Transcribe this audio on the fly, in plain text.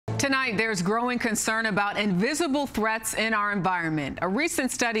Tonight, there's growing concern about invisible threats in our environment. A recent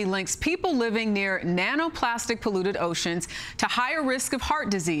study links people living near nanoplastic polluted oceans to higher risk of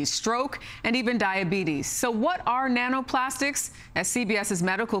heart disease, stroke, and even diabetes. So what are nanoplastics? As CBS's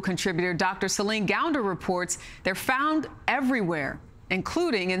medical contributor, Dr. Céline Gounder reports, they're found everywhere,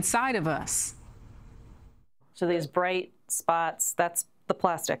 including inside of us. So these bright spots, that's the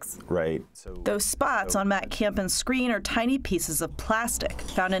plastics. Right. Those spots on Matt Campen's screen are tiny pieces of plastic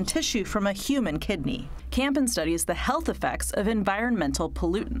found in tissue from a human kidney. Campen studies the health effects of environmental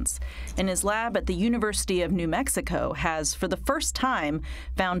pollutants. And his lab at the University of New Mexico has, for the first time,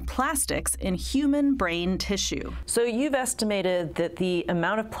 found plastics in human brain tissue. So you've estimated that the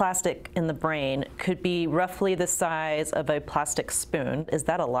amount of plastic in the brain could be roughly the size of a plastic spoon. Is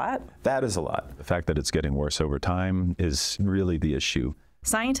that a lot? That is a lot. The fact that it's getting worse over time is really the issue.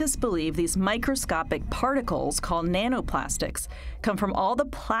 Scientists believe these microscopic particles, called nanoplastics, come from all the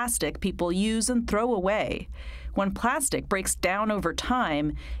plastic people use and throw away. When plastic breaks down over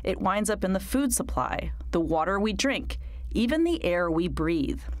time, it winds up in the food supply, the water we drink, even the air we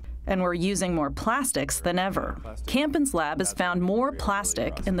breathe. And we're using more plastics than ever. Campen's lab has found more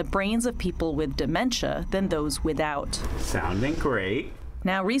plastic in the brains of people with dementia than those without. Sounding great.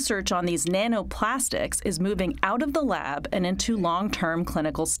 Now, research on these nanoplastics is moving out of the lab and into long-term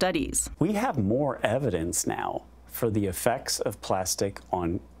clinical studies. We have more evidence now for the effects of plastic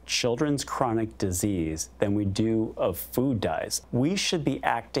on children's chronic disease than we do of food dyes. We should be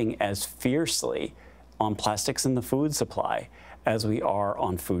acting as fiercely on plastics in the food supply as we are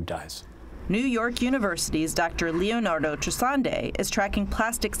on food dyes. New York University's Dr. Leonardo Trasande is tracking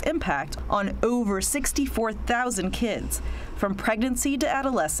plastic's impact on over 64,000 kids, from pregnancy to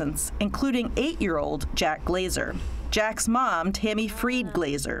adolescence, including 8-year-old Jack Glazer. Jack's mom, Tammy Freed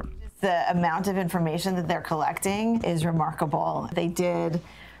Glazer. The amount of information that they're collecting is remarkable. They did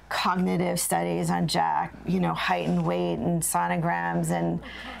cognitive studies on Jack, height and weight and sonograms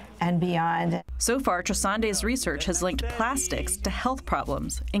and beyond. So far, Trasande's research has linked plastics to health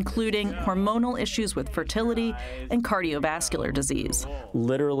problems, including hormonal issues with fertility and cardiovascular disease.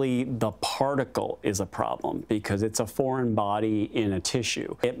 Literally, the particle is a problem because it's a foreign body in a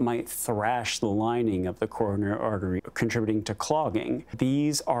tissue. It might thrash the lining of the coronary artery, contributing to clogging.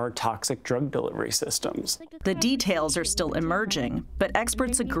 These are toxic drug delivery systems. The details are still emerging, but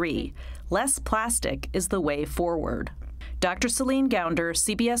experts agree less plastic is the way forward. Dr. Céline Gounder,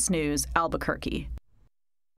 CBS News, Albuquerque.